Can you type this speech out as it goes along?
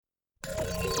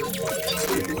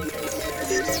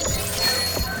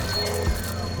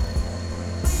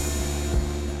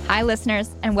Hi,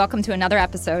 listeners, and welcome to another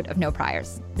episode of No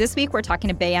Priors. This week, we're talking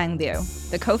to Beyang Liu,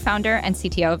 the co-founder and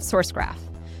CTO of Sourcegraph,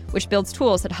 which builds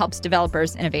tools that helps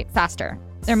developers innovate faster.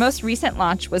 Their most recent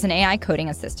launch was an AI coding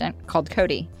assistant called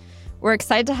Cody. We're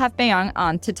excited to have Beyang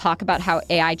on to talk about how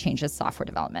AI changes software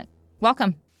development.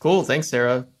 Welcome. Cool. Thanks,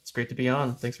 Sarah. It's great to be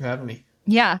on. Thanks for having me.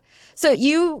 Yeah. So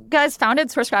you guys founded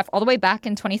Sourcegraph all the way back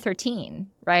in 2013,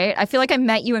 right? I feel like I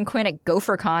met you and Quinn at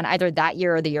GopherCon either that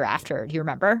year or the year after. Do you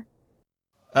remember?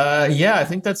 Yeah, I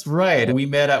think that's right. We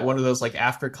met at one of those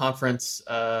after conference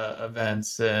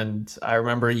events, and I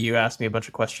remember you asked me a bunch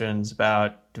of questions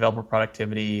about developer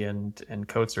productivity and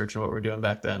code search and what we were doing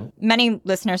back then. Many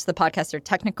listeners to the podcast are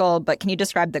technical, but can you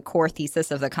describe the core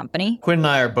thesis of the company? Quinn and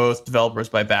I are both developers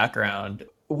by background.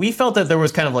 We felt that there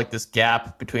was kind of this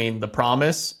gap between the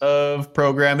promise of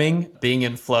programming, being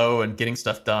in flow and getting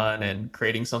stuff done and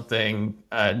creating something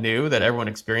new that everyone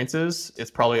experiences. It's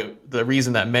probably the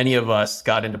reason that many of us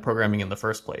got into programming in the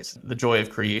first place, the joy of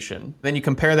creation. Then you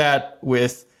compare that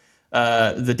with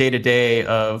the day-to-day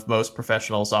of most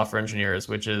professional software engineers,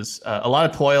 which is a lot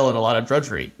of toil and a lot of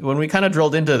drudgery. When we kind of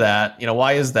drilled into that,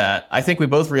 why is that? I think we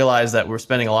both realized that we're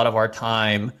spending a lot of our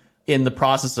time in the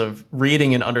process of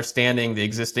reading and understanding the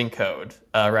existing code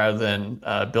rather than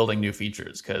building new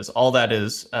features, because all that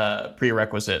is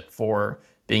prerequisite for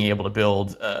being able to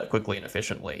build quickly and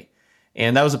efficiently.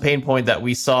 And that was a pain point that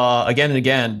we saw again and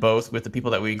again, both with the people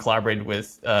that we collaborated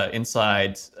with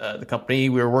inside the company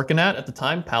we were working at the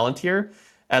time, Palantir,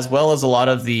 as well as a lot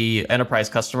of the enterprise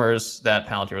customers that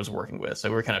Palantir was working with. So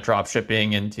we were kind of drop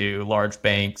shipping into large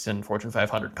banks and Fortune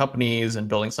 500 companies and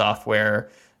building software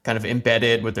kind of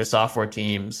embedded with their software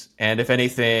teams. And if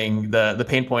anything, the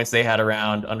pain points they had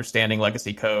around understanding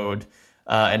legacy code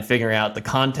and figuring out the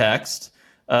context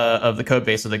of the code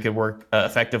base so they could work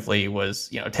effectively was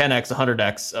 10x,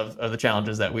 100x of the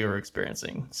challenges that we were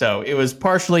experiencing. So it was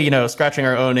partially scratching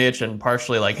our own itch and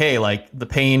partially hey, the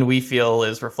pain we feel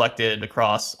is reflected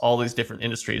across all these different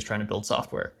industries trying to build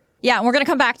software. Yeah, and we're going to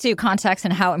come back to context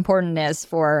and how important it is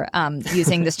for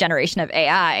using this generation of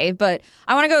AI. But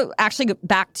I want to go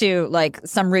back to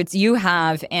some roots you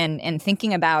have in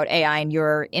thinking about AI, and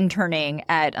your interning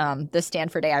at the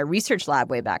Stanford AI Research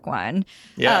Lab way back when.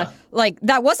 Yeah.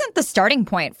 That wasn't the starting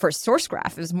point for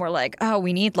Sourcegraph. It was more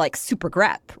we need super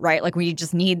grep, right? We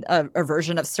just need a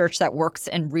version of search that works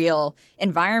in real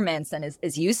environments and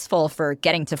is useful for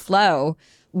getting to flow.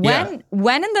 When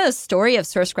in the story of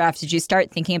Sourcegraph did you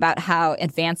start thinking about how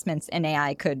advancements in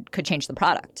AI could change the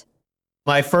product?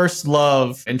 My first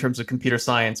love in terms of computer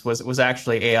science was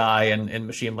actually AI and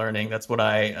machine learning. That's what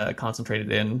I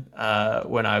concentrated in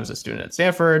when I was a student at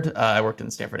Stanford. I worked in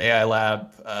the Stanford AI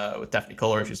lab with Daphne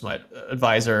Koller. She's my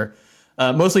advisor,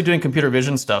 mostly doing computer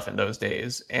vision stuff in those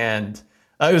days. And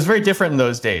it was very different in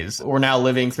those days. We're now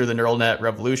living through the neural net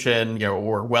revolution.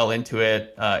 We're well into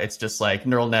it. It's just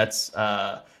neural nets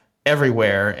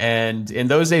everywhere. And in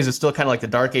those days, it's still kind of the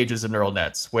dark ages of neural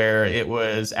nets, where it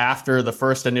was after the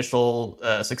first initial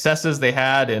successes they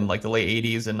had in the late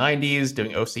 80s and 90s,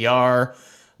 doing OCR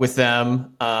with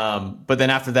them. But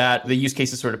then after that, the use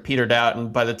cases sort of petered out.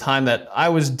 And by the time that I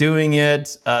was doing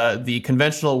it, the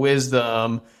conventional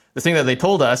wisdom, the thing that they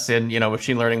told us in,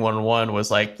 Machine Learning 101 was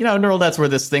neural nets were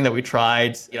this thing that we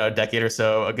tried, a decade or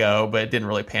so ago, but it didn't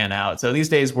really pan out. So these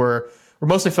days we're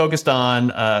mostly focused on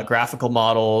graphical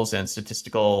models and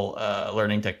statistical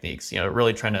learning techniques,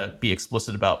 really trying to be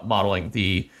explicit about modeling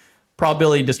the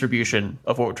probability distribution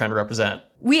of what we're trying to represent.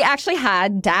 We actually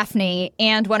had Daphne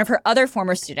and one of her other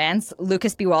former students,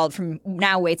 Lucas Bewald from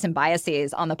now Weights and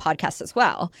Biases, on the podcast as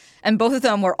well. And both of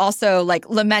them were also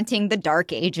lamenting the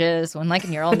dark ages when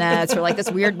neural nets were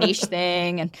this weird niche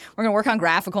thing, and we're going to work on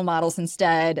graphical models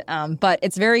instead. But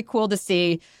it's very cool to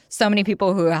see so many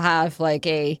people who have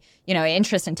a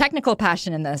interest and technical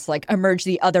passion in this emerge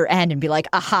the other end and be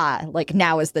aha,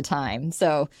 now is the time.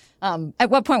 So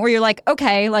at what point were you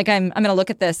okay, I'm going to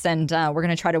look at this and we're going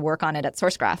to try to work on it at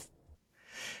Sourcegraph?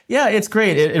 Yeah, it's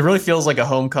great. It really feels like a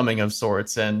homecoming of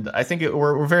sorts. And I think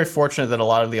we're very fortunate that a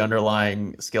lot of the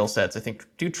underlying skill sets, I think,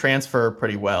 do transfer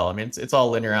pretty well. I mean, it's all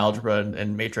linear algebra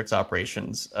and matrix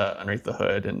operations underneath the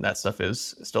hood, and that stuff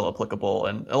is still applicable.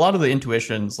 And a lot of the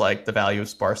intuitions, like the value of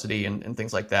sparsity and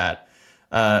things like that,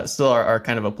 still are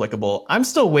kind of applicable. I'm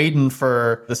still waiting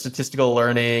for the statistical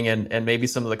learning and maybe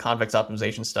some of the convex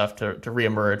optimization stuff to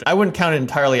reemerge. I wouldn't count it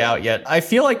entirely out yet. I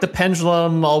feel like the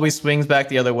pendulum always swings back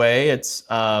the other way. It's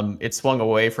swung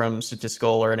away from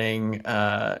statistical learning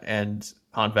and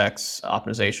convex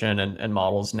optimization and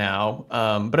models now.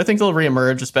 But I think they'll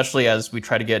reemerge, especially as we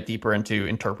try to get deeper into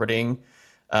interpreting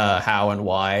how and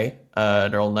why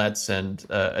neural nets and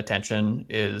attention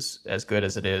is as good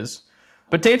as it is.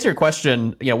 But to answer your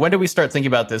question, when did we start thinking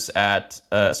about this at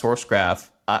Sourcegraph?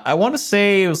 I want to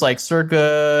say it was like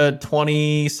circa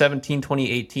 2017,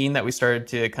 2018 that we started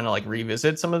to kind of like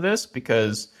revisit some of this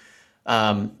because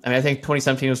I think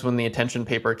 2017 was when the attention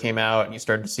paper came out and you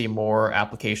started to see more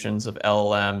applications of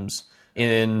LLMs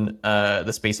in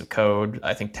the space of code.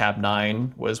 I think Tab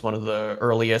 9 was one of the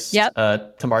earliest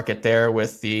to market there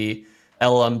with the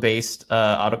LLM-based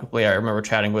autocomplete. I remember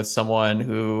chatting with someone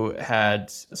who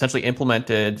had essentially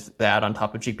implemented that on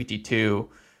top of GPT-2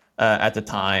 at the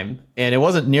time. And it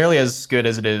wasn't nearly as good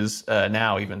as it is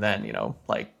now, even then,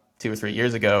 like 2 or 3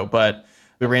 years ago. But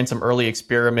we ran some early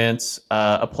experiments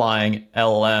applying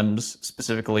LLMs,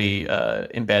 specifically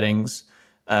embeddings,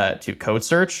 to code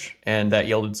search, and that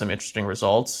yielded some interesting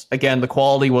results. Again, the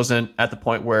quality wasn't at the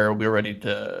point where we were ready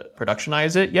to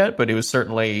productionize it yet, but it was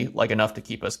certainly like enough to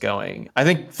keep us going. I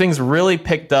think things really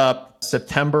picked up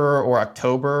September or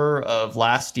October of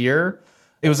last year.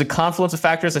 It was a confluence of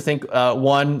factors. I think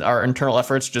one, our internal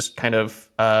efforts just kind of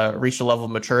reached a level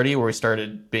of maturity where we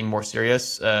started being more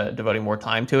serious, devoting more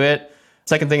time to it.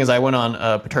 Second thing is I went on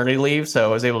paternity leave, so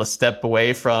I was able to step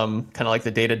away from kind of like the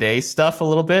day-to-day stuff a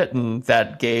little bit, and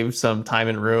that gave some time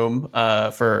and room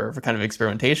for kind of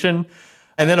experimentation.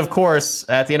 And then, of course,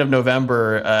 at the end of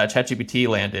November, ChatGPT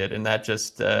landed, and that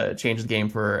just changed the game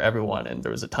for everyone. And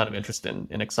there was a ton of interest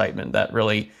and excitement that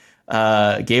really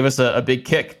gave us a big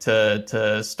kick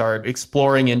to start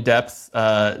exploring in depth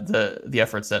the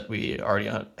efforts that we already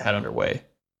had underway.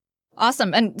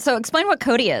 Awesome. And so explain what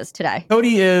Cody is today.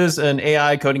 Cody is an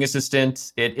AI coding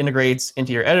assistant. It integrates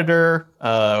into your editor,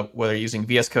 whether you're using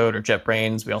VS Code or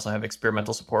JetBrains. We also have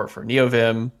experimental support for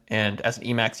NeoVim. And as an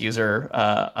Emacs user,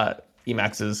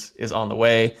 Emacs is on the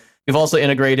way. We've also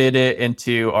integrated it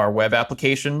into our web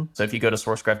application. So if you go to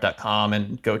sourcegraph.com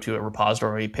and go to a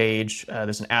repository page,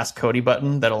 there's an Ask Cody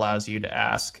button that allows you to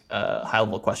ask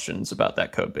high-level questions about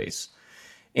that code base.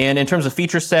 And in terms of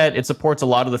feature set, it supports a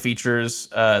lot of the features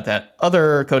that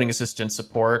other coding assistants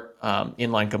support,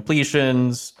 inline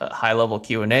completions, high-level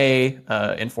Q&A,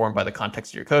 informed by the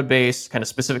context of your code base, kind of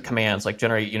specific commands like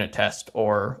generate unit test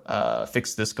or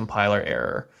fix this compiler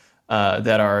error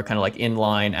that are kind of like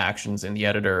inline actions in the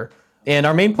editor. And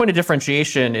our main point of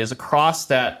differentiation is across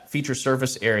that feature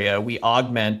surface area, we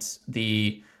augment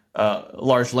the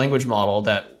large language model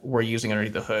that we're using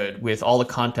underneath the hood with all the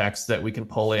context that we can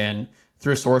pull in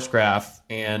through Sourcegraph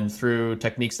and through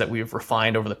techniques that we've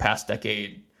refined over the past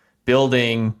decade,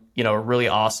 building, a really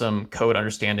awesome code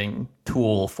understanding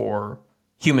tool for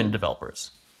human developers.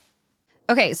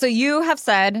 Okay, so you have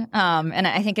said, and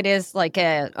I think it is like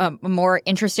a more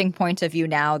interesting point of view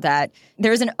now, that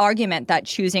there's an argument that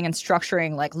choosing and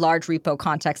structuring like large repo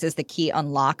context is the key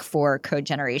unlock for code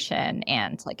generation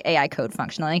and like AI code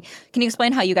functionality. Can you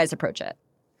explain how you guys approach it?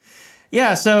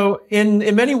 Yeah, so in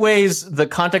many ways, the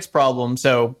context problem,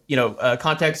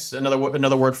 context,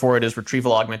 another word for it is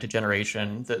retrieval augmented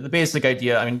generation. The basic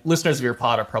idea, I mean, listeners of your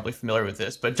pod are probably familiar with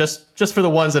this, but just for the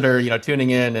ones that are,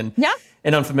 tuning in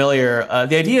and unfamiliar,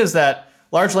 the idea is that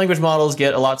large language models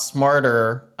get a lot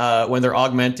smarter when they're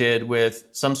augmented with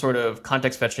some sort of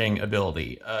context fetching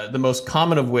ability, the most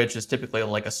common of which is typically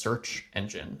like a search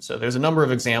engine. So there's a number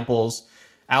of examples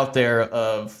out there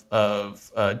of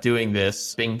doing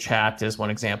this. Bing Chat is one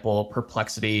example.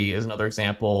 Perplexity is another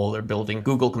example. They're building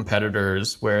Google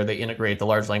competitors where they integrate the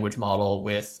large language model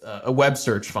with a web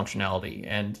search functionality.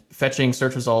 And fetching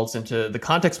search results into the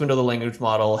context window of the language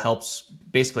model helps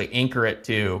basically anchor it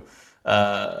to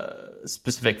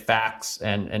specific facts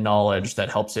and knowledge that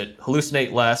helps it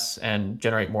hallucinate less and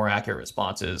generate more accurate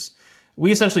responses.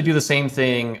 We essentially do the same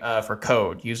thing for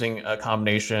code using a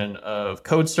combination of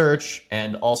code search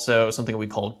and also something we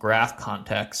call graph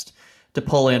context to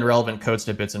pull in relevant code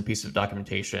snippets and pieces of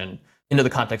documentation into the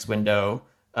context window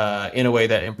in a way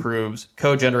that improves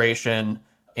code generation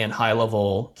and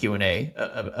high-level Q&A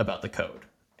about the code.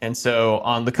 And so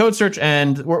on the code search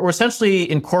end, we're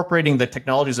essentially incorporating the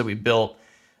technologies that we built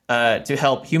to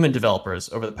help human developers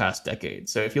over the past decade.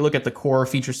 So if you look at the core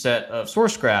feature set of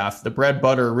Sourcegraph, the bread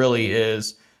butter really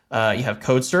is you have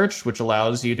code search, which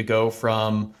allows you to go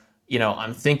from,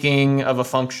 I'm thinking of a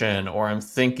function or I'm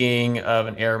thinking of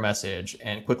an error message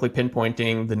and quickly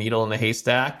pinpointing the needle in the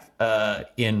haystack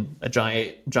in a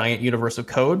giant universe of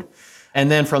code. And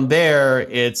then from there,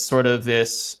 it's sort of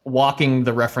this walking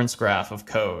the reference graph of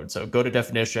code. So go to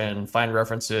definition, find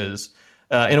references,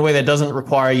 in a way that doesn't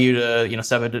require you to,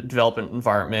 set up a development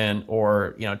environment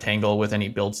or, tangle with any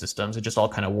build systems. It just all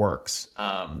kind of works.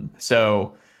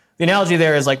 So the analogy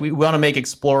there is like we want to make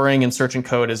exploring and searching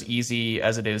code as easy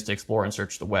as it is to explore and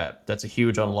search the web. That's a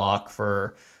huge unlock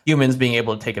for humans being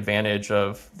able to take advantage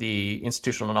of the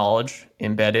institutional knowledge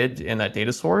embedded in that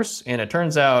data source. And it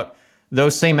turns out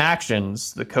those same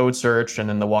actions, the code search and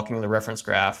then the walking the reference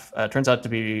graph, turns out to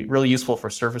be really useful for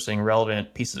surfacing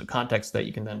relevant pieces of context that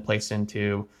you can then place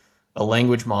into a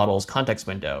language model's context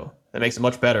window. That makes it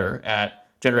much better at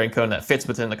generating code that fits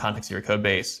within the context of your code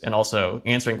base and also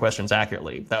answering questions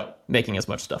accurately without making as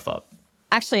much stuff up.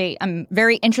 Actually, I'm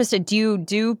very interested. Do you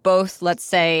do both, let's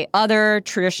say, other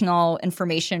traditional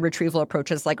information retrieval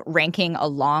approaches like ranking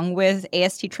along with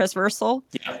AST transversal?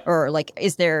 Yeah. Or like,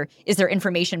 is there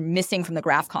information missing from the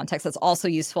graph context that's also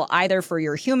useful either for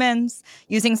your humans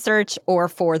using search or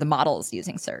for the models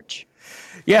using search?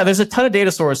 Yeah, there's a ton of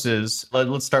data sources.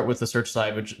 Let's start with the search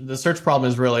side, which the search problem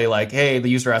is really like, hey, the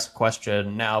user asked a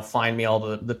question. Now find me all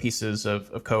the pieces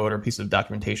of code or pieces of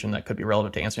documentation that could be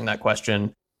relevant to answering that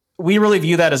question. We really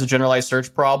view that as a generalized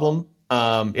search problem.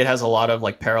 It has a lot of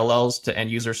like parallels to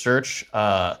end user search,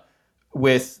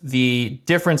 with the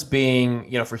difference being,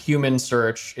 for human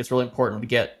search, it's really important to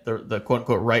get the quote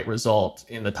unquote right result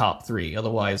in the top three.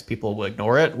 Otherwise, people will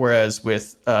ignore it. Whereas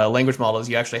with language models,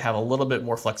 you actually have a little bit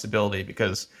more flexibility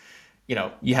because,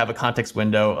 you have a context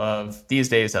window of these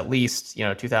days at least,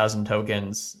 2,000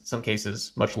 tokens, some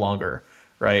cases much longer,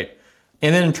 right?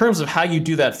 And then in terms of how you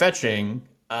do that fetching,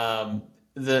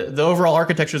 the overall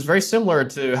architecture is very similar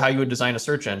to how you would design a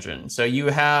search engine. So you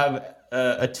have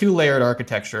a two-layered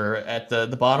architecture. At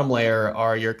the bottom layer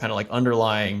are your kind of like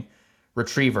underlying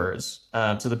retrievers.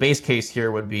 So the base case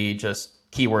here would be just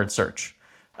keyword search,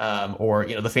 or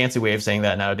the fancy way of saying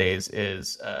that nowadays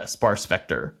is sparse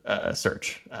vector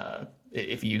search.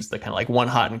 If you use the kind of like one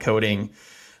hot encoding,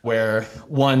 where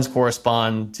ones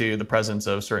correspond to the presence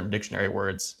of certain dictionary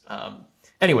words.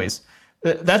 Anyways.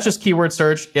 That's just keyword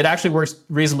search. It actually works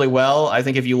reasonably well. I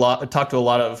think if you talk to a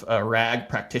lot of RAG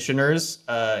practitioners,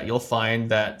 you'll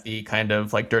find that the kind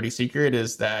of like dirty secret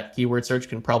is that keyword search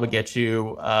can probably get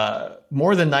you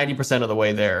more than 90% of the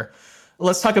way there.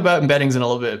 Let's talk about embeddings in a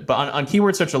little bit. But on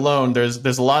keyword search alone, there's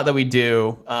a lot that we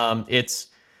do. It's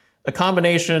a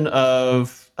combination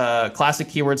of classic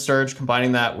keyword search,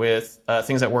 combining that with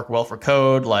things that work well for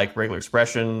code, like regular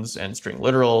expressions and string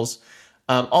literals.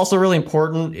 Also really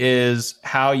important is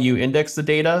how you index the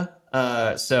data.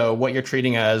 So what you're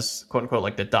treating as quote unquote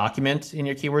like the document in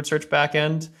your keyword search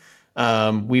backend.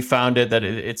 We found that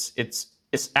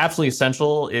it's absolutely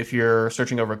essential if you're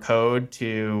searching over code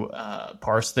to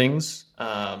parse things.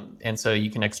 And so you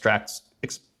can extract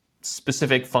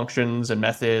specific functions and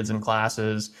methods and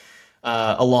classes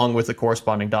along with the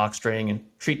corresponding doc string and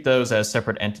treat those as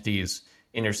separate entities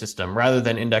in your system rather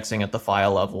than indexing at the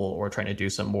file level or trying to do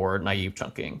some more naive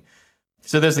chunking.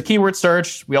 So there's the keyword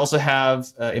search. We also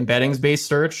have embeddings-based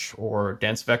search or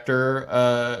dense vector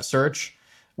search,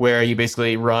 where you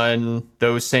basically run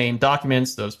those same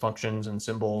documents, those functions and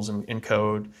symbols and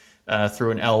code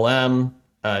through an LLM,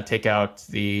 take out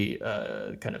the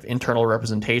kind of internal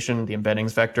representation, the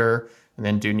embeddings vector, and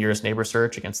then do nearest neighbor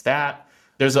search against that.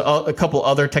 There's a couple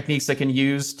other techniques that can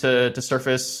use to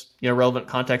surface relevant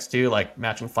context too, like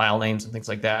matching file names and things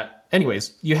like that.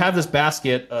 Anyways, you have this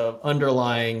basket of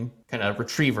underlying kind of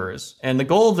retrievers, and the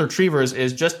goal of the retrievers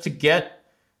is just to get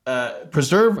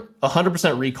preserve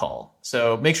 100% recall.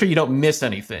 So make sure you don't miss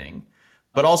anything,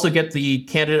 but also get the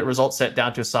candidate result set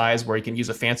down to a size where you can use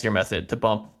a fancier method to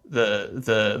bump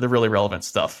the really relevant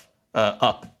stuff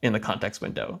up in the context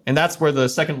window. And that's where the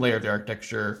second layer of the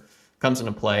architecture comes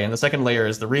into play. And the second layer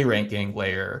is the re-ranking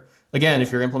layer. Again,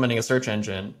 if you're implementing a search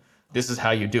engine, this is how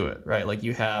you do it, right? Like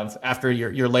you have, after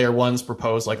your layer ones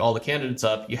propose like all the candidates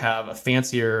up, you have a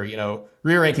fancier,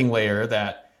 re-ranking layer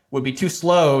that would be too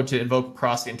slow to invoke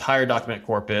across the entire document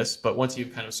corpus. But once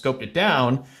you've kind of scoped it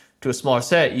down to a smaller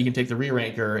set, you can take the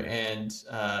re-ranker, and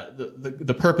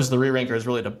the purpose of the re-ranker is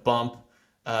really to bump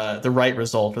the right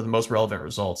result or the most relevant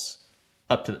results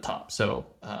up to the top. So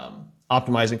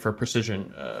optimizing for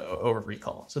precision over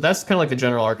recall. So that's kind of like the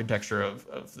general architecture of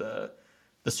the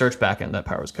search backend that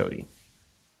powers Cody.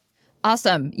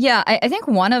 Awesome. Yeah, I think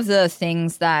one of the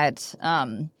things that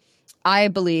I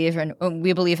believe, and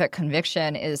we believe at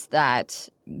Conviction, is that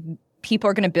people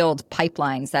are going to build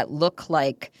pipelines that look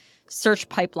like search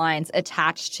pipelines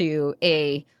attached to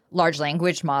a large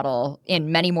language model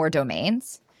in many more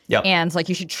domains. Yep. And like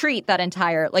you should treat that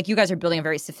entire, like you guys are building a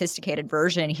very sophisticated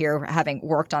version here, having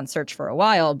worked on search for a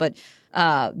while, but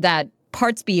that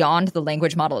parts beyond the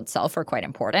language model itself are quite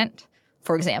important.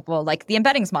 For example, like the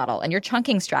embeddings model and your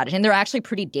chunking strategy, and they're actually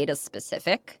pretty data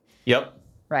specific. Yep.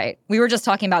 Right. We were just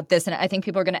talking about this, and I think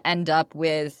people are going to end up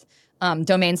with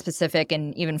domain specific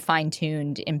and even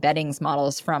fine-tuned embeddings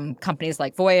models from companies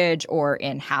like Voyage or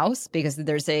in-house, because I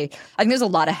think there's a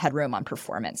lot of headroom on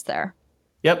performance there.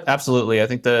 Yep, absolutely. I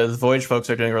think the Voyage folks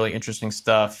are doing really interesting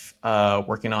stuff,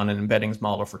 working on an embeddings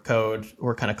model for code.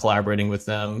 We're kind of collaborating with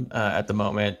them at the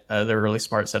moment. They're a really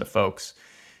smart set of folks.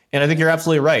 And I think you're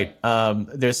absolutely right.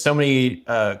 There's so many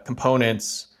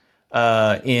components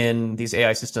in these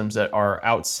AI systems that are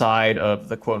outside of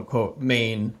the quote unquote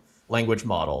main language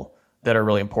model that are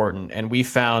really important. And we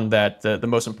found that the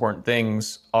most important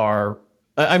things are,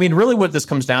 really what this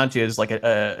comes down to is like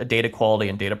a data quality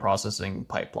and data processing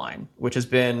pipeline, which has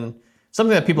been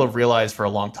something that people have realized for a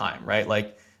long time, right?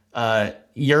 Like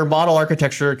your model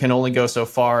architecture can only go so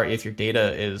far if your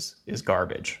data is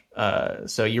garbage.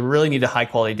 So you really need a high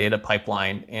quality data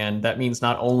pipeline. And that means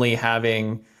not only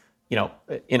having,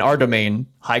 in our domain,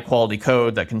 high quality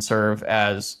code that can serve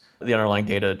as the underlying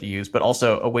data to use, but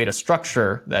also a way to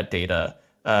structure that data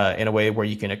in a way where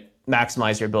you can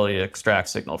maximize your ability to extract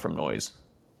signal from noise.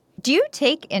 Do you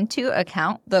take into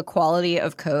account the quality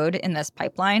of code in this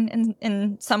pipeline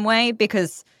in some way?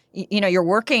 Because, you're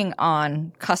working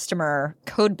on customer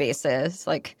code bases.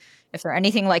 Like, if they're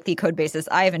anything like the code bases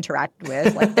I've interacted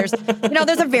with, like there's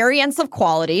a variance of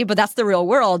quality, but that's the real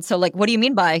world. So like, what do you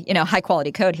mean by, high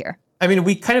quality code here?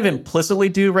 We kind of implicitly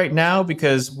do right now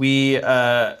because we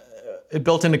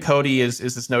built into Cody is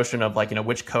this notion of like,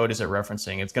 which code is it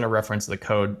referencing? It's going to reference the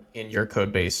code in your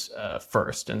code base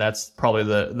first. And that's probably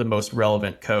the most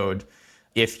relevant code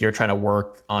if you're trying to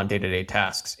work on day-to-day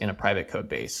tasks in a private code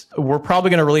base. We're probably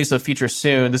going to release a feature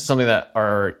soon. This is something that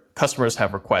our customers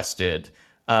have requested.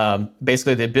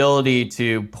 Basically, the ability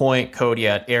to point Cody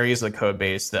at areas of the code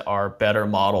base that are better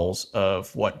models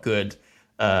of what good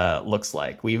looks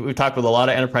like. We've talked with a lot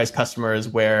of enterprise customers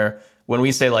where when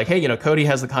we say like, hey, Cody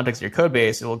has the context of your code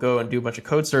base, it will go and do a bunch of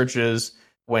code searches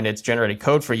when it's generating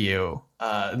code for you.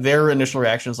 Their initial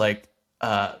reaction is like,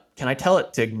 can I tell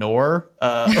it to ignore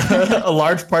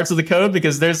large parts of the code?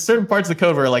 Because there's certain parts of the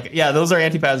code where like, yeah, those are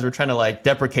anti-patterns. We're trying to like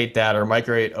deprecate that or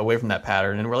migrate away from that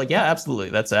pattern. And we're like, yeah, absolutely.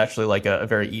 That's actually like a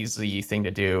very easy thing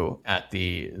to do at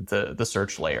the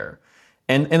search layer.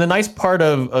 And the nice part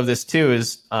of this too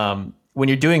is when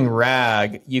you're doing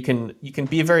RAG, you can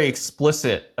be very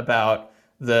explicit about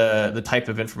the type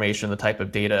of information, the type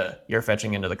of data you're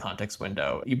fetching into the context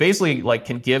window. You basically like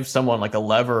can give someone like a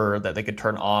lever that they could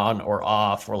turn on or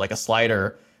off, or like a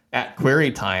slider at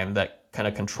query time that kind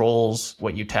of controls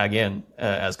what you tag in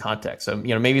as context. So,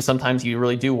 maybe sometimes you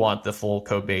really do want the full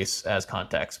code base as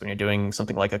context when you're doing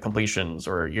something like a completions,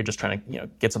 or you're just trying to,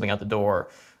 get something out the door.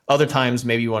 Other times,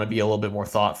 maybe you want to be a little bit more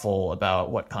thoughtful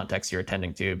about what context you're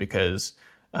attending to, because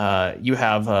you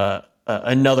have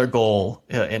another goal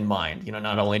in mind.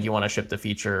 Not only do you want to ship the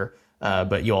feature,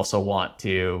 but you also want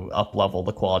to up-level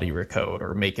the quality of your code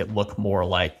or make it look more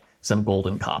like some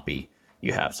golden copy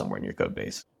you have somewhere in your code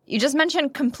base. You just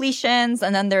mentioned completions,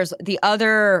 and then there's the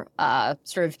other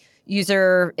sort of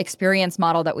user experience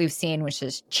model that we've seen, which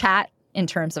is chat, in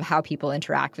terms of how people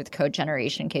interact with code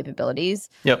generation capabilities.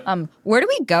 Yep. Where do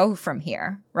we go from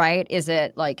here, right? Is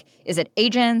it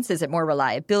agents? Is it more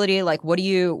reliability? Like, what do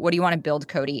you want to build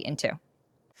Cody into?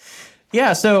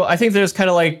 Yeah, so I think there's kind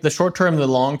of like the short term and the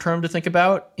long term to think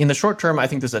about. In the short term, I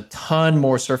think there's a ton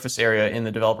more surface area in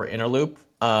the developer inner loop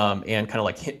and kind of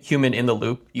like human in the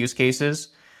loop use cases.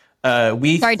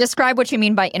 Sorry, describe what you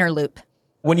mean by inner loop.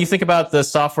 When you think about the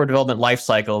software development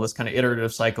lifecycle, this kind of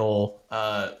iterative cycle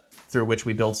through which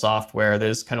we build software,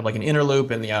 there's kind of like an inner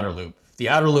loop and the outer loop. The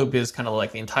outer loop is kind of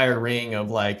like the entire ring of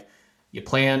like, you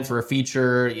plan for a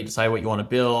feature, you decide what you want to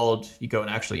build, you go and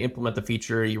actually implement the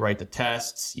feature, you write the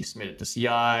tests, you submit it to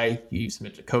CI, you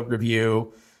submit it to code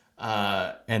review,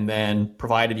 and then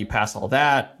provided you pass all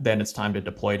that, then it's time to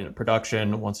deploy it into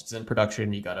production. Once it's in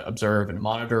production, you got to observe and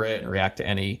monitor it and react to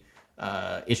any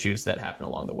issues that happen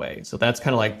along the way. So that's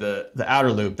kind of like the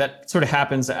outer loop. That sort of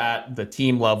happens at the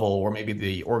team level or maybe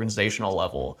the organizational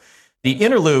level. The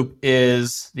inner loop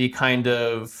is the kind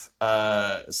of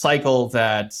cycle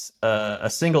that a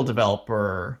single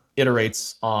developer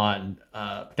iterates on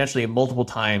potentially multiple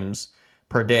times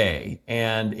per day.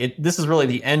 And this is really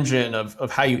the engine of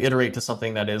how you iterate to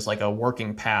something that is like a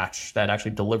working patch that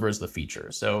actually delivers the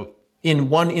feature. So in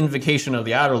one invocation of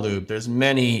the outer loop, there's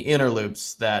many inner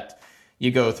loops that you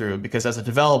go through, because as a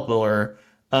developer,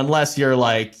 unless you're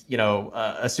like,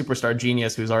 a superstar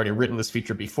genius who's already written this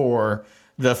feature before,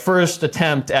 the first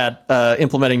attempt at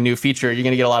implementing new feature, you're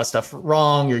going to get a lot of stuff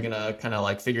wrong. You're going to kind of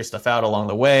like figure stuff out along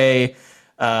the way.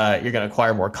 You're going to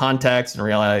acquire more context and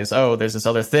realize, oh, there's this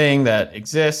other thing that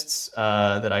exists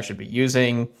that I should be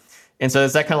using. And so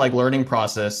it's that kind of like learning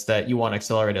process that you want to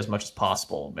accelerate as much as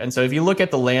possible. And so if you look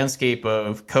at the landscape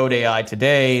of code AI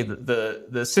today,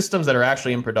 the systems that are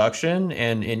actually in production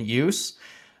and in use,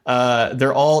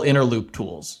 they're all inner loop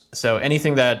tools. So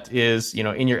anything that is,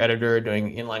 in your editor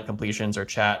doing inline completions or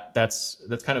chat, that's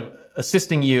kind of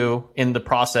assisting you in the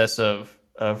process of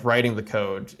writing the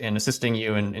code and assisting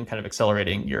you in kind of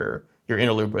accelerating your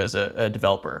inner loop as a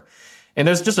developer. And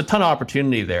there's just a ton of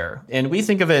opportunity there. And we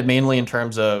think of it mainly in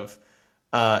terms of,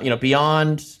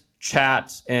 beyond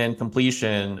chat and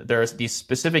completion, there's these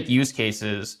specific use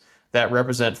cases that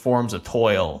represent forms of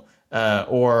toil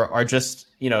or are just,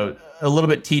 a little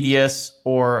bit tedious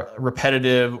or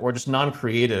repetitive or just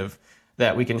non-creative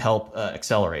that we can help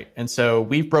accelerate. And so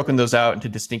we've broken those out into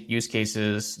distinct use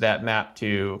cases that map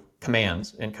to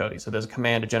commands in coding. So there's a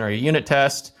command to generate a unit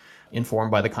test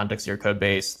informed by the context of your code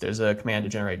base. There's a command to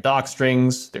generate doc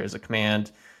strings. There's a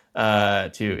command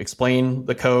to explain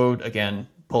the code, again,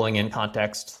 pulling in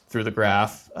context through the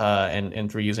graph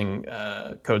and through using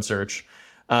code search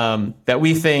that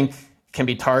we think can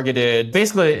be targeted.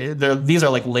 Basically, these are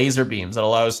like laser beams that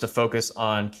allow us to focus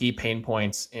on key pain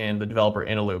points in the developer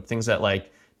inner loop, things that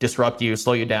like disrupt you,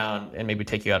 slow you down, and maybe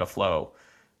take you out of flow.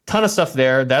 Ton of stuff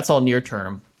there. That's all near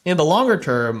term. In the longer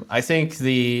term, I think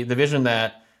the vision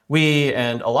that we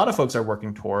and a lot of folks are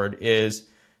working toward is,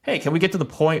 hey, can we get to the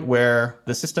point where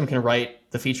the system can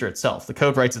write the feature itself? The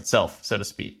code writes itself, so to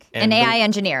speak. And an AI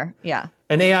engineer, yeah.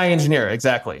 An AI engineer,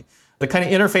 exactly. The kind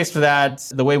of interface for that,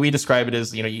 the way we describe it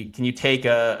is, can you take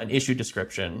an issue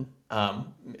description?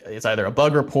 It's either a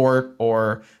bug report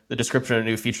or the description of a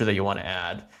new feature that you want to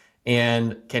add.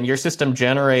 And can your system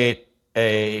generate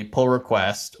a pull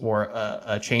request or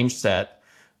a change set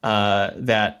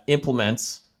that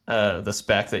implements the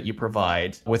spec that you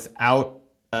provide without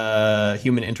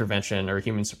human intervention or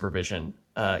human supervision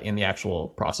in the actual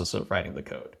process of writing the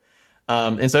code?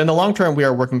 And so in the long term, we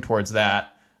are working towards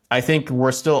that. I think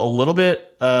we're still a little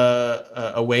bit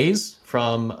a ways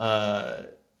from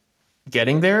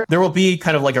getting there. There will be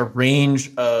kind of like a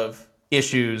range of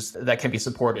issues that can be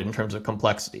supported in terms of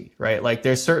complexity, right? Like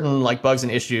there's certain like bugs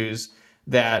and issues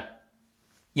that,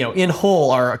 in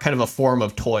whole are kind of a form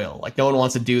of toil. Like no one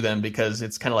wants to do them because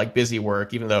it's kind of like busy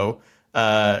work, even though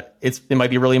it might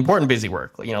be really important busy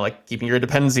work, like keeping your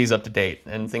dependencies up to date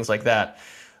and things like that.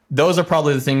 Those are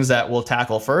probably the things that we'll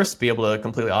tackle first, be able to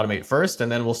completely automate first,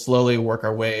 and then we'll slowly work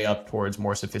our way up towards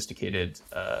more sophisticated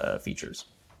features.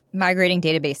 Migrating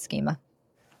database schema.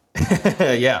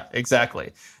 Yeah,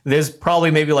 exactly. There's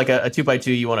probably maybe like a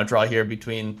 2x2 you want to draw here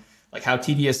between like how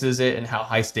tedious is it and how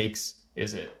high stakes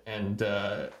is it. And,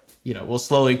 we'll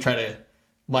slowly try to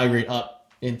migrate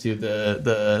up into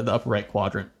the upper right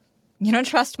quadrant. You don't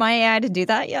trust my AI to do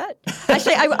that yet?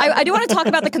 Actually, I do want to talk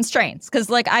about the constraints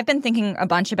because I've been thinking a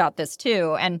bunch about this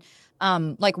too. And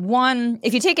one,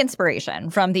 if you take inspiration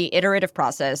from the iterative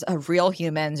process of real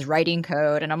humans writing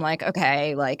code, and I'm like,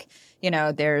 okay,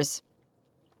 there's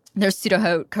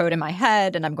pseudo code in my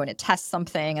head and I'm going to test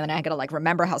something and then I got to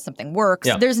remember how something works.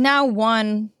 Yeah. There's now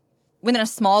one within a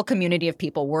small community of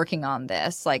people working on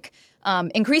this,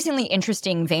 increasingly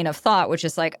interesting vein of thought, which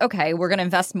is okay, we're going to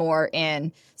invest more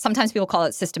in, sometimes people call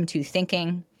it system 2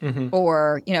 thinking,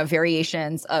 or,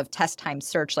 variations of test time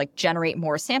search, generate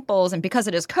more samples. And because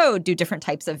it is code, do different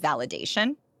types of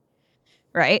validation,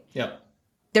 right? Yeah.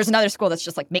 There's another school that's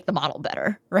just make the model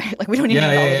better, right? We don't need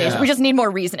any validation. Yeah. We just need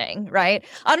more reasoning, right?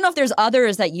 I don't know if there's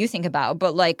others that you think about,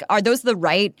 but are those the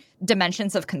right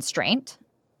dimensions of constraint?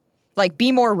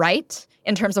 Be more right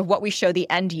in terms of what we show the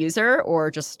end user, or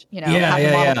just, have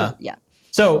the model. Yeah.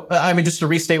 So, just to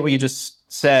restate what you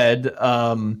just said,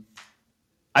 I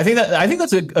think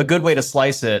that's a good way to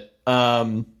slice it.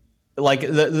 The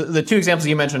two examples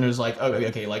you mentioned is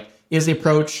is the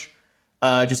approach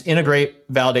just integrate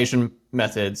validation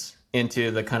methods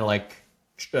into the kind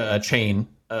of chain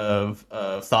of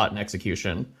thought and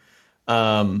execution.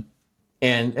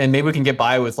 And maybe we can get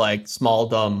by with small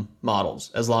dumb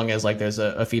models as long as there's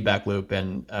a feedback loop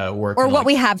and work. Or what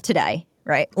we have today,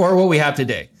 right? Or what we have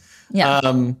today. Yeah.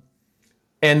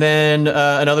 And then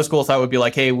another school of thought would be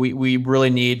hey, we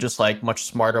really need just much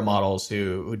smarter models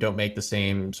who don't make the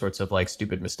same sorts of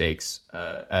stupid mistakes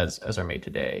as are made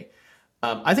today.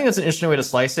 I think that's an interesting way to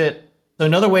slice it. So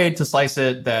another way to slice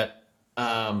it that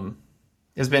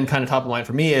has been kind of top of mind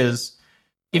for me is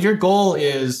if your goal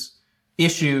is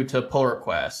issue to pull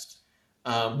request,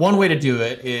 one way to do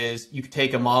it is you could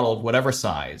take a model of whatever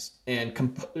size and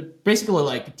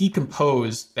basically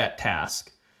decompose that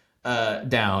task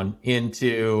down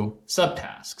into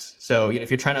subtasks. So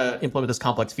if you're trying to implement this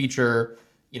complex feature,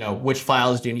 which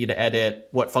files do you need to edit,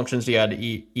 what functions do you add to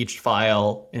each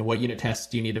file, and what unit tests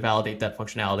do you need to validate that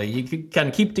functionality. You can kind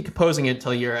of keep decomposing it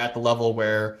until you're at the level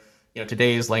where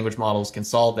today's language models can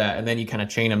solve that, and then you kind of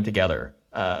chain them together,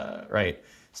 right?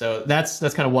 So that's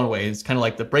kind of one way. It's kind of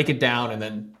like to break it down and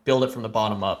then build it from the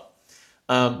bottom up.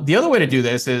 The other way to do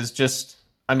this is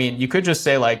you could just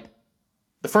say like,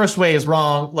 the first way is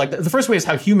wrong. Like the first way is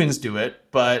how humans do it,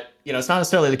 but it's not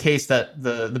necessarily the case that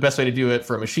the best way to do it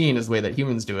for a machine is the way that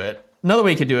humans do it. Another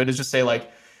way you could do it is just say like,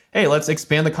 hey, let's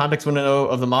expand the context window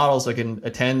of the model so it can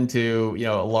attend to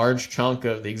a large chunk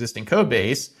of the existing code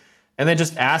base, and then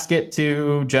just ask it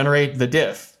to generate the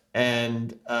diff.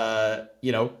 And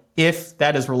if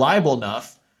that is reliable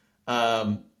enough,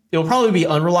 it'll probably be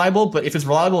unreliable, but if it's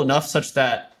reliable enough such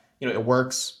that it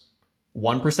works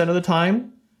 1% of the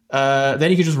time, then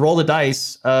you can just roll the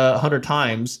dice 100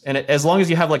 times. And as long as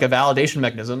you have like a validation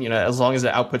mechanism, as long as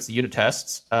it outputs the unit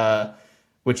tests,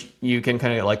 which you can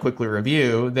kind of like quickly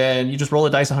review, then you just roll the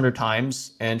dice 100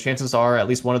 times, and chances are at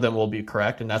least one of them will be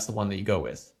correct, and that's the one that you go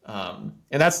with. And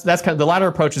that's kind of the latter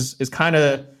approach is kind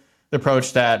of the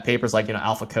approach that papers like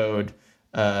AlphaCode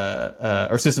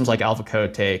or systems like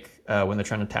AlphaCode take when they're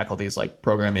trying to tackle these like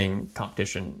programming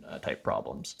competition type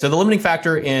problems. So the limiting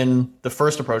factor in the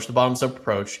first approach, the bottoms up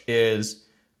approach, is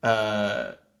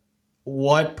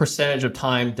what percentage of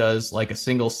time does like a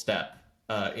single step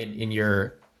in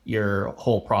your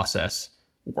whole process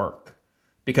work?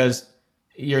 Because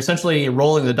you're essentially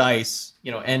rolling the dice,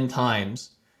 n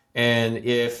times, and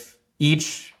if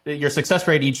your success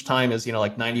rate each time is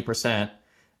like 90%,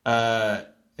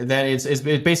 then it's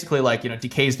basically like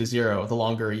decays to zero the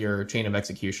longer your chain of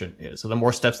execution is. So the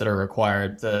more steps that are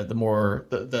required, the more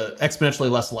the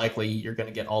exponentially less likely you're going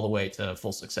to get all the way to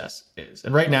full success is.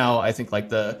 And right now, I think like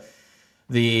the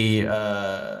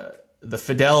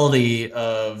fidelity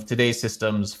of today's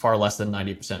systems far less than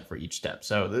 90% for each step.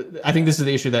 So I think this is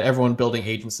the issue that everyone building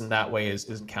agents in that way is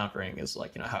encountering, is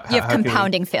like, how you have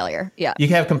compounding failure. Yeah. You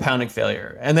have compounding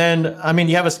failure. And then,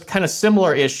 you have a kind of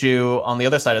similar issue on the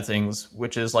other side of things,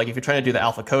 which is like, if you're trying to do the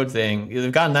AlphaCode thing,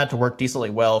 they've gotten that to work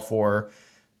decently well for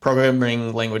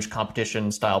programming language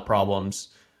competition style problems.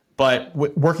 But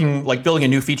working, like building a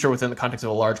new feature within the context of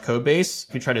a large code base,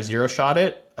 if you try to zero shot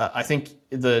it, I think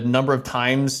the number of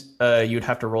times you'd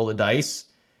have to roll the dice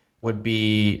would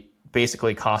be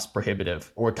basically cost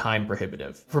prohibitive or time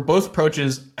prohibitive. For both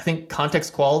approaches, I think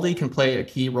context quality can play a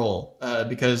key role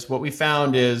because what we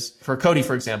found is, for Cody,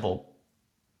 for example,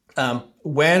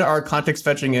 when our context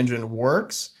fetching engine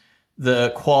works,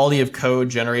 the quality of code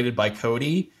generated by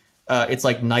Cody, it's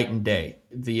like night and day.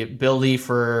 The ability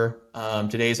for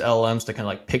today's LLMs to kind of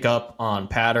like pick up on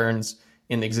patterns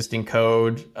in the existing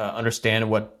code, understand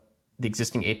what the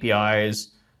existing APIs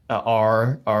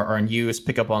are in use,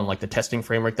 pick up on like the testing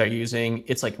framework they're using.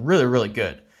 It's like really, really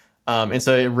good. And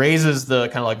so it raises the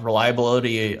kind of like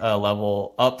reliability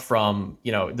level up from,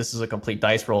 this is a complete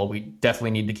dice roll. We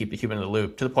definitely need to keep the human in the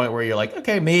loop, to the point where you're like,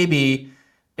 okay, maybe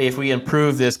if we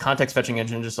improve this context fetching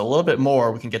engine just a little bit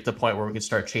more, we can get to the point where we can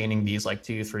start chaining these like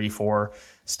 2, 3, 4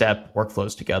 step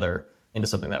workflows together into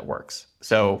something that works.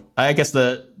 So I guess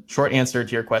the short answer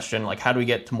to your question, like how do we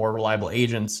get to more reliable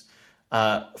agents?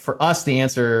 For us, the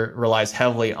answer relies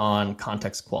heavily on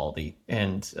context quality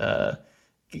and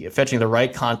fetching the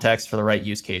right context for the right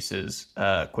use cases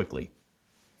quickly.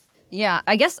 Yeah,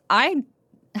 I guess I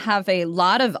have a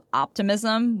lot of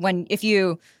optimism if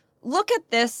you look at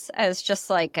this as just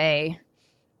like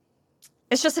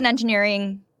it's just an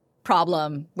engineering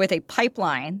problem with a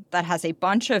pipeline that has a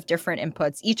bunch of different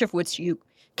inputs, each of which you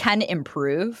can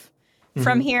improve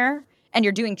from here. And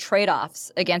you're doing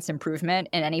trade-offs against improvement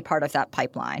in any part of that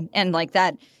pipeline. And like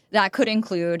that could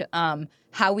include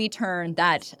how we turn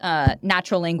that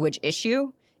natural language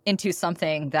issue into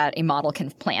something that a model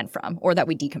can plan from, or that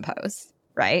we decompose,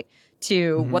 right?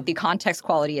 To what the context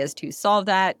quality is to solve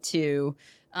that, to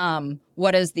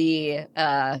what is the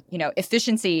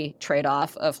efficiency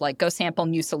trade-off of like go sample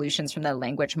new solutions from the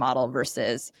language model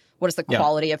versus what is the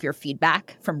quality of your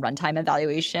feedback from runtime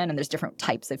evaluation. And there's different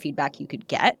types of feedback you could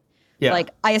get. Yeah.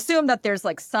 Like, I assume that there's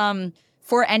like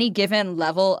for any given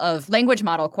level of language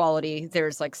model quality,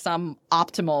 there's like some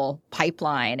optimal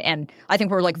pipeline. And I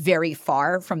think we're like very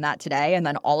far from that today. And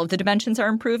then all of the dimensions are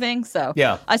improving. So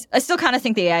yeah, I still kind of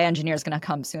think the AI engineer is going to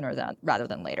come sooner rather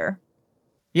than later.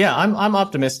 Yeah, I'm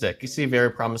optimistic. You see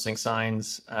very promising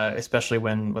signs, especially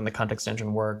when the context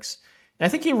engine works. And I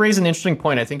think you raise an interesting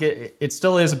point. I think it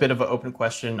still is a bit of an open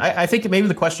question. I think maybe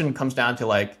the question comes down to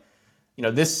like,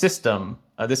 this system,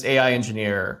 this AI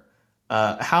engineer,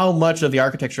 how much of the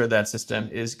architecture of that system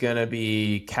is going to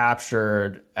be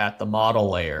captured at the model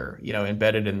layer,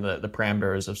 embedded in the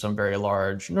parameters of some very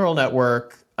large neural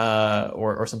network,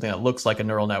 or something that looks like a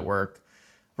neural network,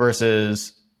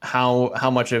 versus how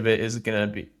much of it is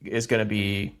going to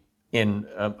be in,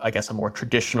 I guess, a more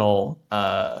traditional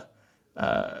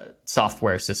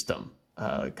software system,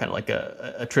 kind of like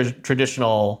a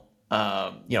traditional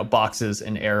boxes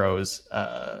and arrows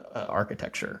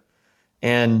architecture.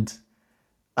 And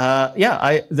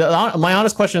my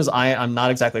honest question is I'm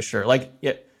not exactly sure. Like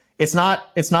it's not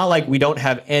like we don't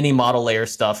have any model layer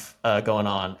stuff going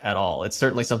on at all. It's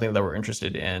certainly something that we're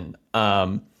interested in.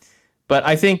 But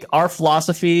I think our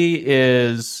philosophy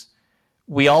is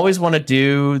we always want to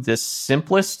do the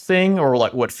simplest thing, or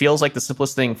like what feels like the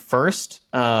simplest thing first.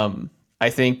 I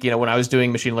think, when I was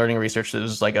doing machine learning research, this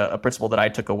was like a principle that I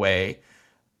took away,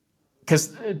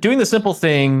 because doing the simple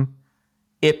thing,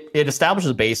 it establishes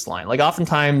a baseline. Like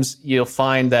oftentimes you'll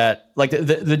find that like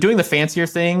the doing the fancier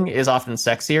thing is often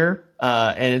sexier.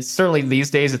 And it's certainly these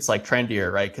days it's like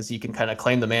trendier, right? Because you can kind of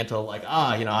claim the mantle like,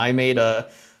 I made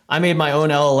my own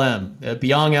LLM, a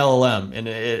Beyang LLM,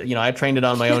 and I trained it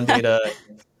on my own data.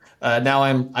 Now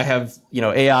I have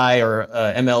AI or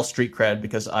ML street cred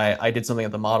because I did something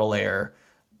at the model layer.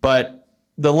 But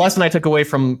the lesson I took away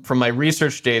from my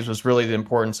research days was really the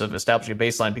importance of establishing a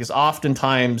baseline, because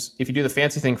oftentimes if you do the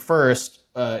fancy thing first,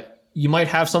 you might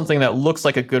have something that looks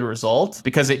like a good result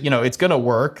because it's going to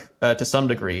work to some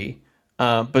degree.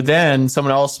 But then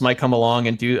someone else might come along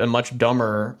and do a much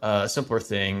dumber, simpler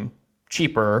thing,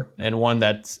 cheaper, and one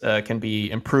that can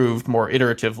be improved more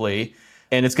iteratively.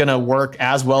 And it's going to work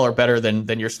as well or better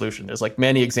than your solution. There's like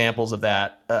many examples of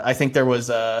that. I think there was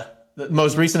the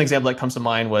most recent example that comes to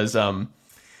mind was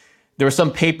there was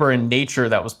some paper in Nature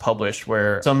that was published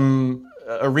where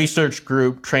a research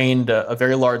group trained a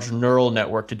very large neural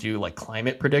network to do like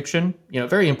climate prediction.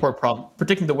 Very important problem,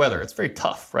 predicting the weather. It's very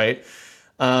tough, right?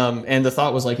 And the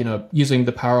thought was like, using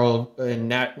the power and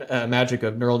magic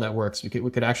of neural networks, we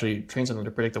could actually train something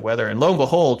to predict the weather. And lo and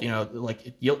behold,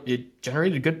 it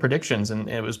generated good predictions, and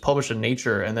it was published in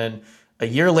Nature. And then a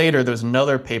year later, there was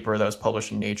another paper that was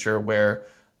published in Nature where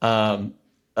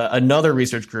another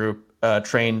research group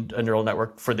trained a neural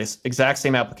network for this exact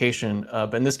same application.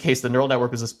 But in this case, the neural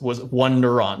network was one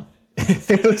neuron.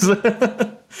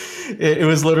 It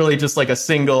was literally just like a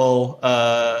single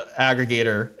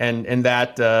aggregator, and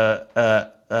that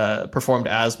performed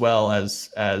as well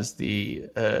as the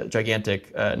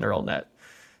gigantic neural net.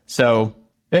 So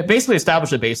it basically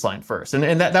established a baseline first,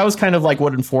 and that was kind of like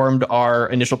what informed our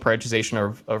initial prioritization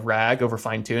of RAG over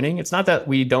fine tuning. It's not that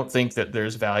we don't think that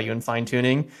there's value in fine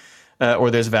tuning, or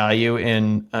there's value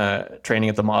in training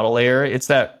at the model layer. It's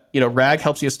that RAG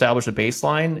helps you establish a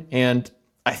baseline, and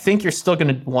I think you're still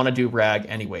going to want to do RAG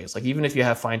anyways. Like even if you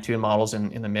have fine-tuned models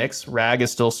in the mix, RAG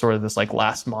is still sort of this like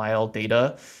last mile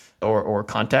data or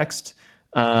context.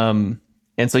 And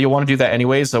so you'll want to do that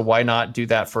anyways. So why not do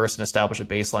that first and establish a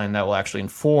baseline that will actually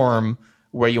inform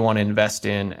where you want to invest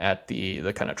in at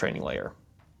the kind of training layer.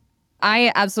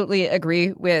 I absolutely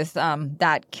agree with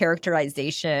that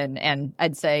characterization. And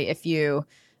I'd say if you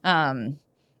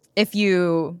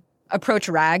approach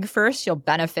RAG first, you'll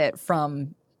benefit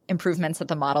from improvements at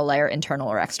the model layer, internal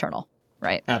or external,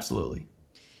 right? Absolutely.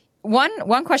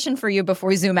 One question for you before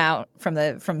we zoom out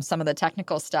from some of the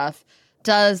technical stuff.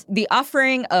 Does the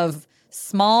offering of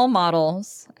small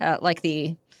models like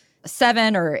the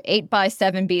 7 or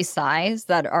 8x7B size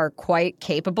that are quite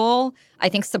capable, I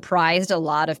think surprised a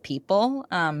lot of people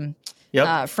from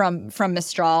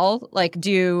Mistral? Like,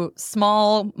 do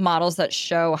small models that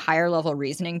show higher level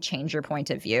reasoning change your point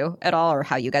of view at all, or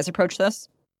how you guys approach this?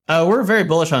 We're very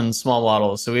bullish on small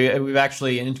models. So we've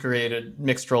actually integrated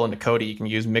Mixtral into Cody. You can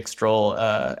use Mixtral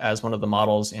as one of the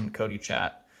models in Cody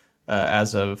chat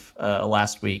as of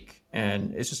last week.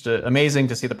 And it's just amazing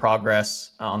to see the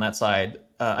progress on that side.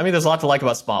 There's a lot to like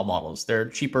about small models. They're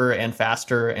cheaper and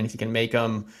faster. And if you can make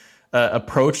them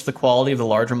approach the quality of the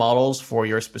larger models for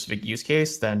your specific use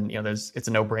case, then it's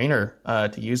a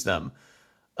no-brainer to use them.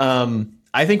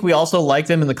 I think we also like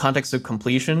them in the context of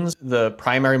completions. The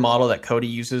primary model that Cody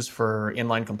uses for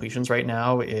inline completions right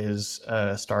now is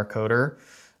StarCoder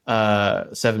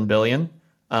 7 billion.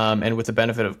 And with the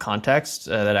benefit of context,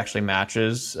 that actually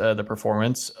matches the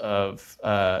performance of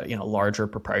larger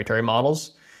proprietary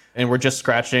models. And we're just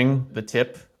scratching the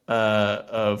tip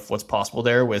of what's possible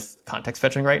there with context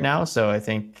fetching right now. So I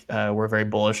think we're very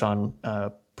bullish on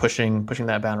pushing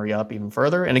that boundary up even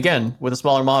further. And again, with a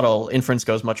smaller model, inference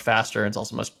goes much faster. And it's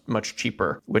also much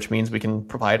cheaper, which means we can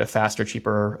provide a faster,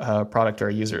 cheaper product to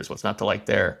our users. What's not to like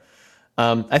there?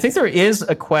 I think there is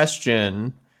a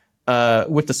question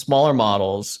with the smaller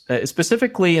models,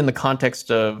 specifically in the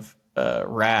context of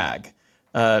RAG.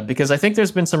 Because I think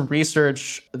there's been some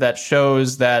research that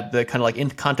shows that the kind of like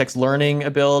in-context learning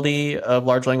ability of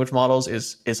large language models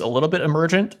is a little bit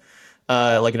emergent.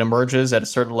 Like it emerges at a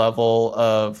certain level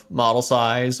of model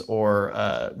size or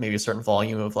maybe a certain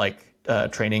volume of like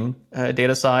training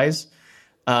data size.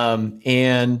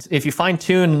 And if you fine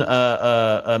tune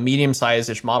a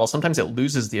medium-sized-ish model, sometimes it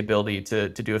loses the ability to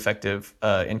do effective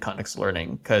in-context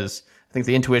learning, because I think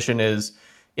the intuition is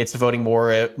it's devoting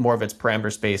more of its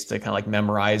parameter space to kind of like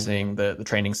memorizing the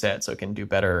training set, so it can do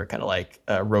better kind of like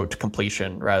rote to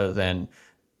completion rather than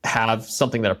have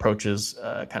something that approaches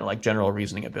kind of like general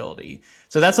reasoning ability.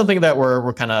 So that's something that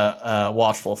we're kind of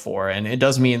watchful for, and it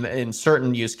does mean that in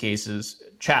certain use cases,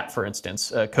 chat, for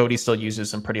instance, Cody still uses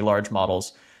some pretty large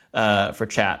models for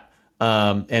chat,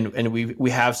 and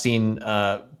we have seen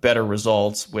better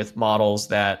results with models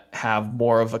that have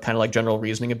more of a kind of like general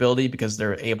reasoning ability, because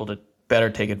they're able to better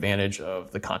take advantage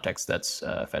of the context that's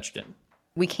fetched in.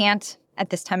 We can't, at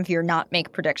this time of year, not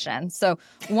make predictions. So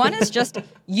one is just,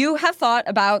 you have thought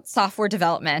about software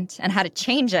development and how to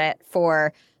change it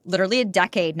for literally a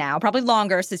decade now, probably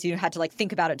longer, since you had to like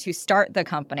think about it to start the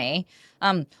company.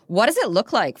 What does it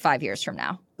look like 5 years from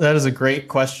now? That is a great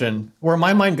question. Where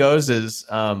my mind goes is,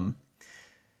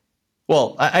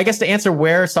 well, I guess to answer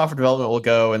where software development will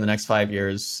go in the next 5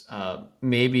 years,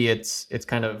 maybe it's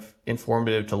kind of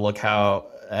informative to look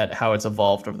at how it's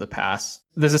evolved over the past.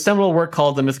 There's a seminal work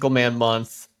called The Mythical Man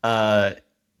Month that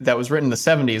was written in the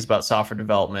 70s about software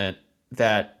development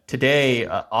that today,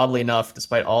 oddly enough,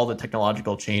 despite all the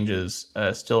technological changes,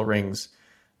 still rings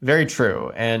very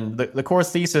true. And the core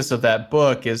thesis of that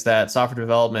book is that software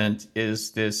development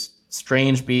is this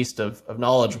strange beast of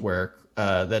knowledge work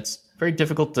that's very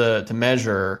difficult to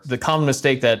measure. The common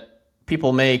mistake that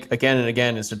people make again and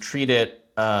again is to treat it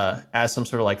as some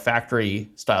sort of like factory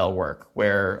style work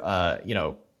where,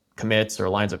 commits or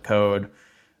lines of code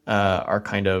are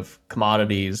kind of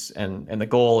commodities. And the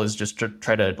goal is just to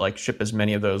try to like ship as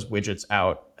many of those widgets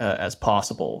out as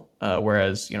possible.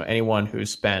 Whereas, anyone who's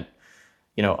spent,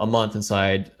 a month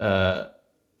inside a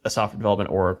software development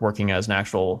org working as an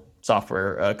actual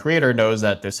software creator knows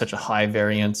that there's such a high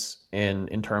variance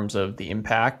in terms of the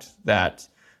impact that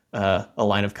a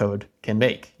line of code can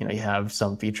make. You have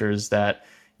some features that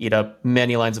eat up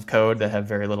many lines of code that have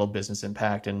very little business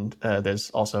impact, and there's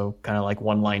also kind of like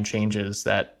one-line changes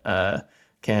that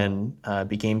can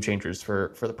be game changers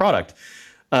for the product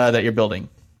that you're building.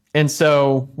 And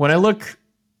so when I look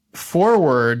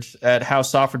forward at how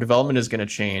software development is going to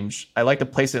change, I like to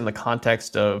place it in the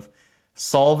context of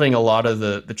solving a lot of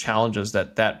the challenges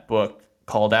that book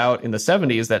called out in the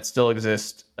 70s that still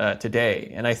exist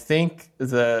today. And I think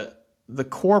the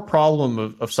core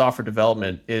problem of software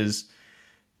development is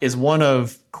one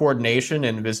of coordination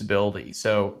and visibility.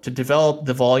 So to develop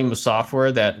the volume of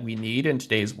software that we need in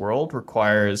today's world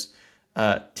requires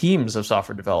teams of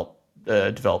software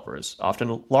developers,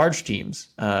 often large teams,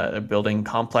 building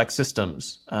complex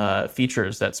systems,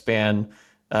 features that span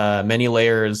many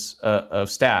layers of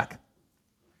stack.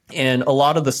 And a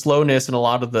lot of the slowness and a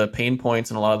lot of the pain points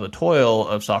and a lot of the toil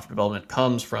of software development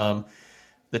comes from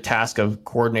the task of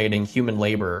coordinating human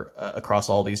labor across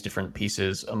all these different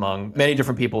pieces among many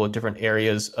different people with different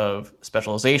areas of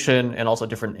specialization and also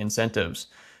different incentives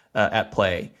at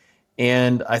play.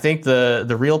 And I think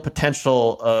the real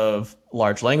potential of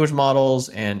large language models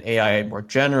and AI more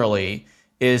generally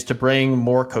is to bring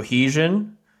more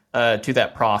cohesion to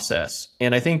that process.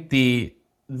 And I think the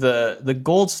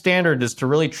gold standard is to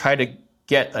really try to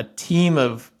get a team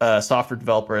of software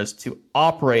developers to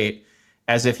operate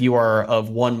as if you are of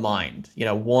one mind,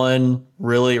 one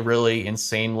really, really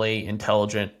insanely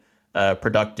intelligent,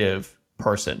 productive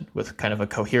person with kind of a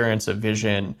coherence of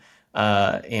vision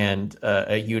and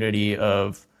a unity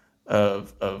of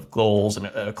goals and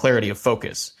a clarity of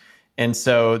focus. And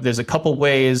so there's a couple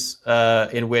ways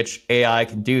in which AI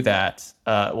can do that.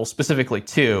 Well, specifically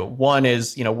two. One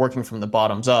is, working from the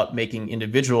bottoms up, making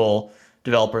individual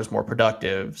developers more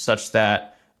productive, such that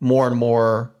more and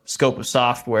more scope of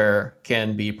software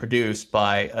can be produced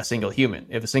by a single human.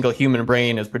 If a single human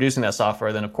brain is producing that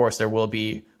software, then of course there will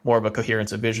be more of a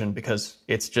coherence of vision because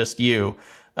it's just you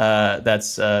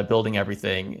that's building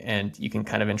everything, and you can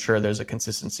kind of ensure there's a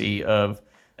consistency of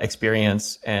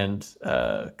experience and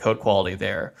code quality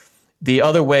there. The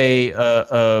other way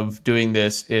of doing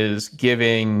this is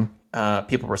giving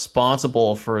people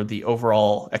responsible for the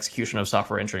overall execution of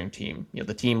software engineering team,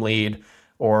 the team lead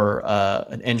or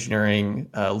an engineering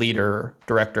leader,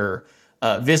 director,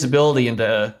 visibility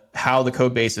into how the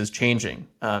code base is changing,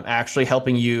 actually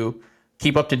helping you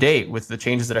keep up to date with the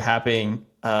changes that are happening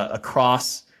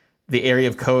across the area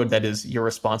of code that is your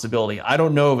responsibility. I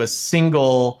don't know of a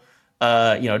single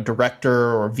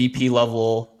director or VP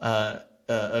level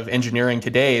of engineering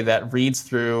today that reads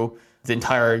through the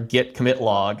entire Git commit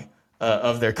log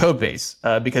of their code base,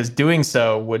 because doing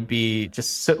so would be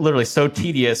just literally so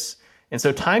tedious and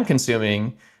so time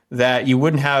consuming that you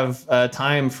wouldn't have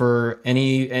time for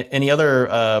any other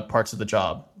parts of the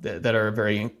job that are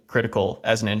very critical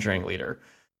as an engineering leader.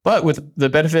 But with the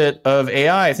benefit of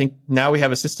AI, I think now we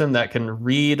have a system that can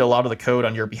read a lot of the code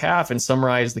on your behalf and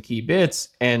summarize the key bits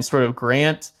and sort of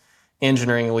grant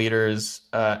engineering leaders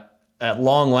at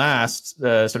long last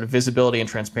sort of visibility and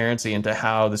transparency into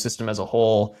how the system as a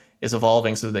whole is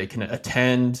evolving so they can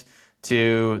attend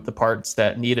to the parts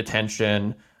that need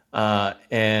attention,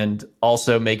 and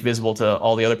also make visible to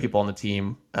all the other people on the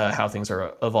team how things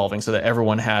are evolving so that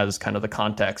everyone has kind of the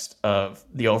context of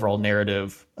the overall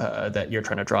narrative that you're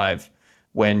trying to drive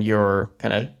when you're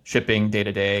kind of shipping day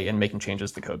to day and making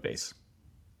changes to the code base.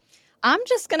 I'm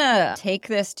just going to take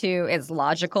this to its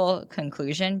logical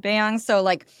conclusion, Beyang. So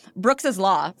like Brooks's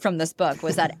law from this book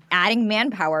was that adding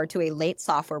manpower to a late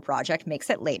software project makes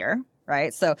it later,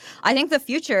 right? So I think the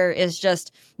future is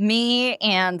just me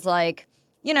and like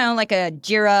a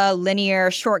Jira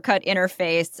linear shortcut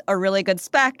interface, a really good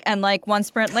spec, and like one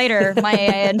sprint later, my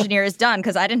AI engineer is done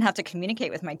because I didn't have to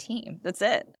communicate with my team. That's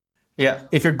it. Yeah.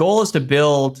 If your goal is to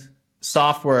build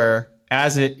software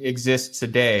as it exists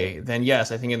today, then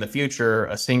yes, I think in the future,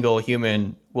 a single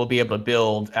human will be able to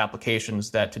build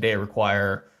applications that today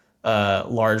require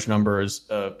large numbers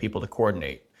of people to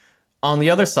coordinate. On the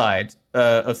other side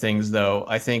of things, though,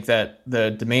 I think that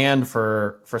the demand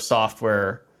for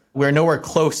software, we're nowhere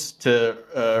close to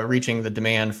reaching the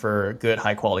demand for good,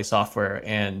 high-quality software.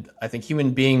 And I think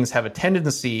human beings have a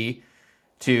tendency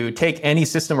to take any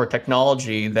system or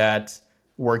technology that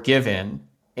we're given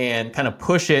and kind of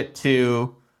push it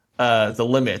to the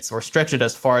limits or stretch it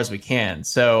as far as we can.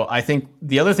 So I think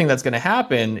the other thing that's going to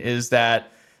happen is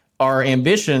that our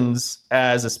ambitions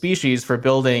as a species for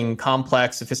building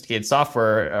complex, sophisticated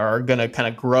software are going to kind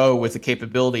of grow with the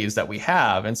capabilities that we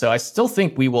have. And so I still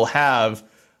think we will have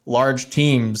large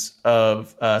teams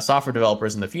of software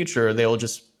developers in the future. They will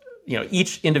just,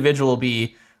 each individual will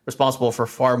be responsible for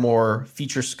far more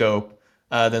feature scope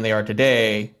than they are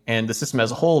today. And the system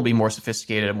as a whole will be more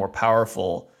sophisticated and more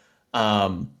powerful.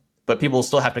 But people will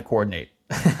still have to coordinate.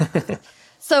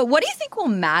 So what do you think will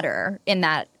matter in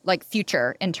that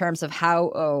future in terms of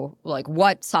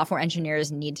what software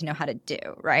engineers need to know how to do,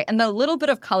 right? And the little bit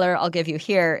of color I'll give you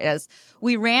here is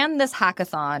we ran this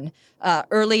hackathon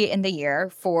early in the year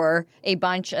for a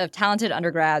bunch of talented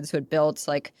undergrads who had built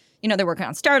they're working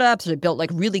on startups or built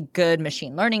really good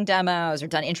machine learning demos or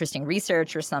done interesting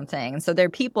research or something. And so there are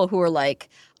people who are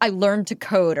I learned to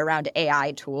code around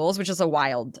AI tools, which is a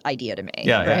wild idea to me,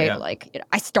 right? Yeah.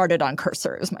 I started on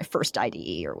Cursor. It was my first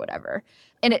IDE or whatever.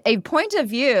 And a point of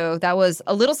view that was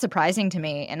a little surprising to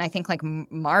me, and I think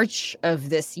March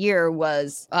of this year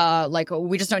was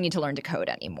we just don't need to learn to code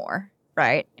anymore,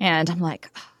 right? And I'm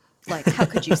how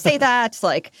could you say that?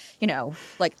 They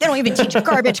don't even teach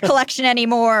garbage collection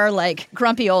anymore,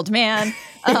 grumpy old man.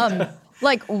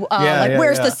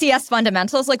 Where's the CS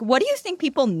fundamentals? What do you think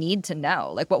people need to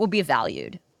know? What will be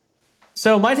valued?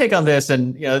 So my take on this,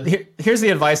 and here's the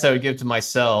advice I would give to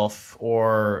myself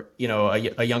or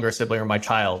a younger sibling or my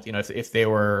child. If they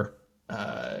were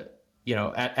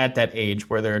at that age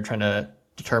where they're trying to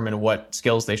determine what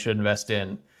skills they should invest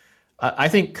in. I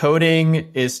think coding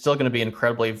is still going to be an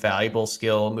incredibly valuable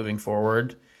skill moving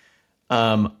forward.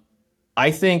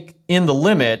 I think in the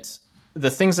limit,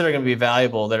 the things that are going to be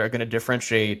valuable that are going to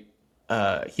differentiate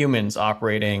humans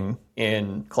operating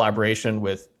in collaboration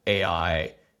with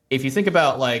AI. If you think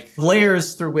about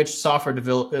layers through which software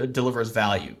delivers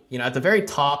value, at the very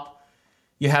top,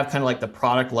 you have kind of the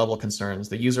product level concerns,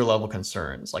 the user level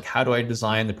concerns. How do I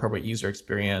design the appropriate user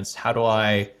experience? How do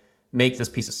I make this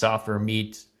piece of software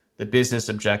meet the business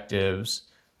objectives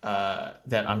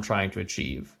that I'm trying to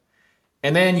achieve?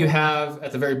 And then you have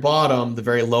at the very bottom, the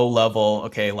very low level,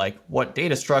 what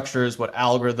data structures, what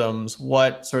algorithms,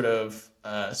 what sort of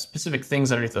specific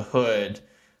things underneath the hood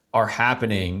are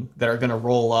happening that are going to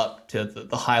roll up to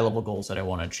the high level goals that I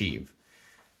want to achieve.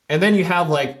 And then you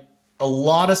have a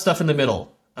lot of stuff in the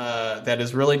middle that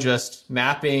is really just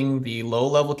mapping the low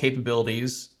level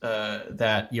capabilities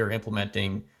that you're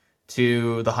implementing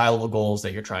to the high level goals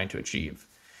that you're trying to achieve.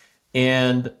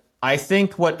 And I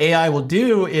think what AI will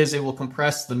do is it will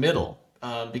compress the middle,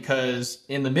 because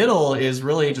in the middle is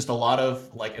really just a lot of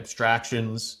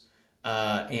abstractions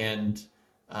and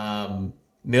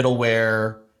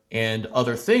middleware and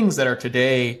other things that are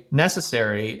today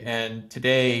necessary and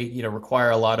today, require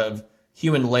a lot of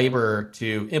human labor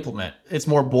to implement. It's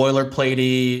more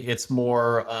boilerplatey. It's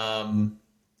more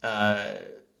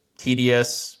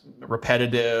tedious,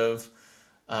 repetitive,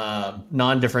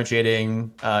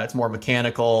 non-differentiating. It's more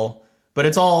mechanical, but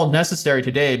it's all necessary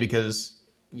today because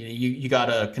you got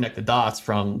to connect the dots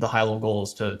from the high-level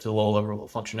goals to low-level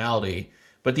functionality.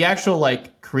 But the actual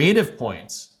creative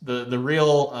points, the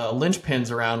real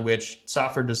linchpins around which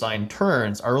software design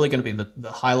turns are really going to be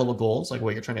the high-level goals, like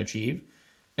what you're trying to achieve,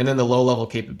 and then the low-level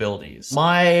capabilities.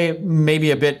 My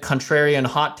maybe a bit contrarian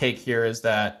hot take here is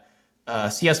that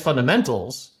CS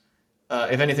fundamentals,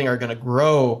 if anything, are going to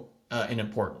grow in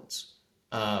importance.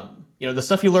 The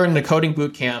stuff you learn in the coding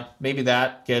boot camp, maybe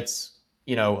that gets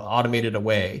automated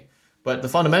away. But the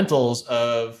fundamentals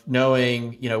of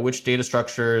knowing, which data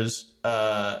structures,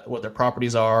 what their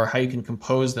properties are, how you can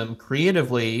compose them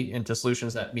creatively into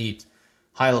solutions that meet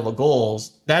high-level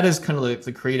goals, that is kind of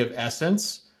the creative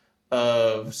essence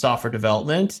of software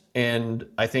development. And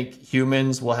I think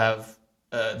humans will have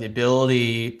the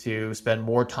ability to spend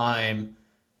more time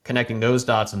connecting those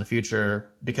dots in the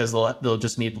future because they'll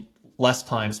just need less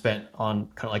time spent on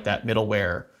kind of that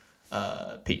middleware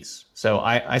piece. So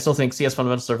I still think CS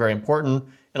fundamentals are very important,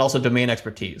 and also domain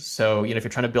expertise. So if you're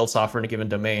trying to build software in a given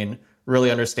domain, really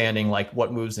understanding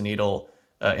what moves the needle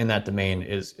in that domain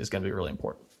is going to be really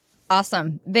important.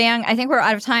 Awesome. Beyang, I think we're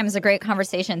out of time. It's a great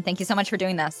conversation. Thank you so much for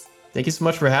doing this. Thank you so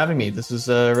much for having me. This is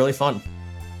really fun.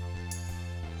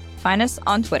 Find us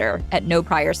on Twitter at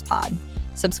NoPriorsPod.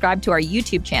 Subscribe to our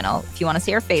YouTube channel if you want to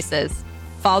see our faces.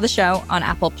 Follow the show on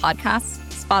Apple Podcasts,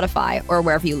 Spotify, or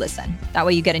wherever you listen. That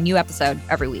way you get a new episode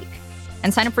every week.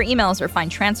 And sign up for emails or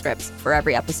find transcripts for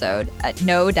every episode at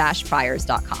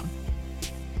no-priors.com.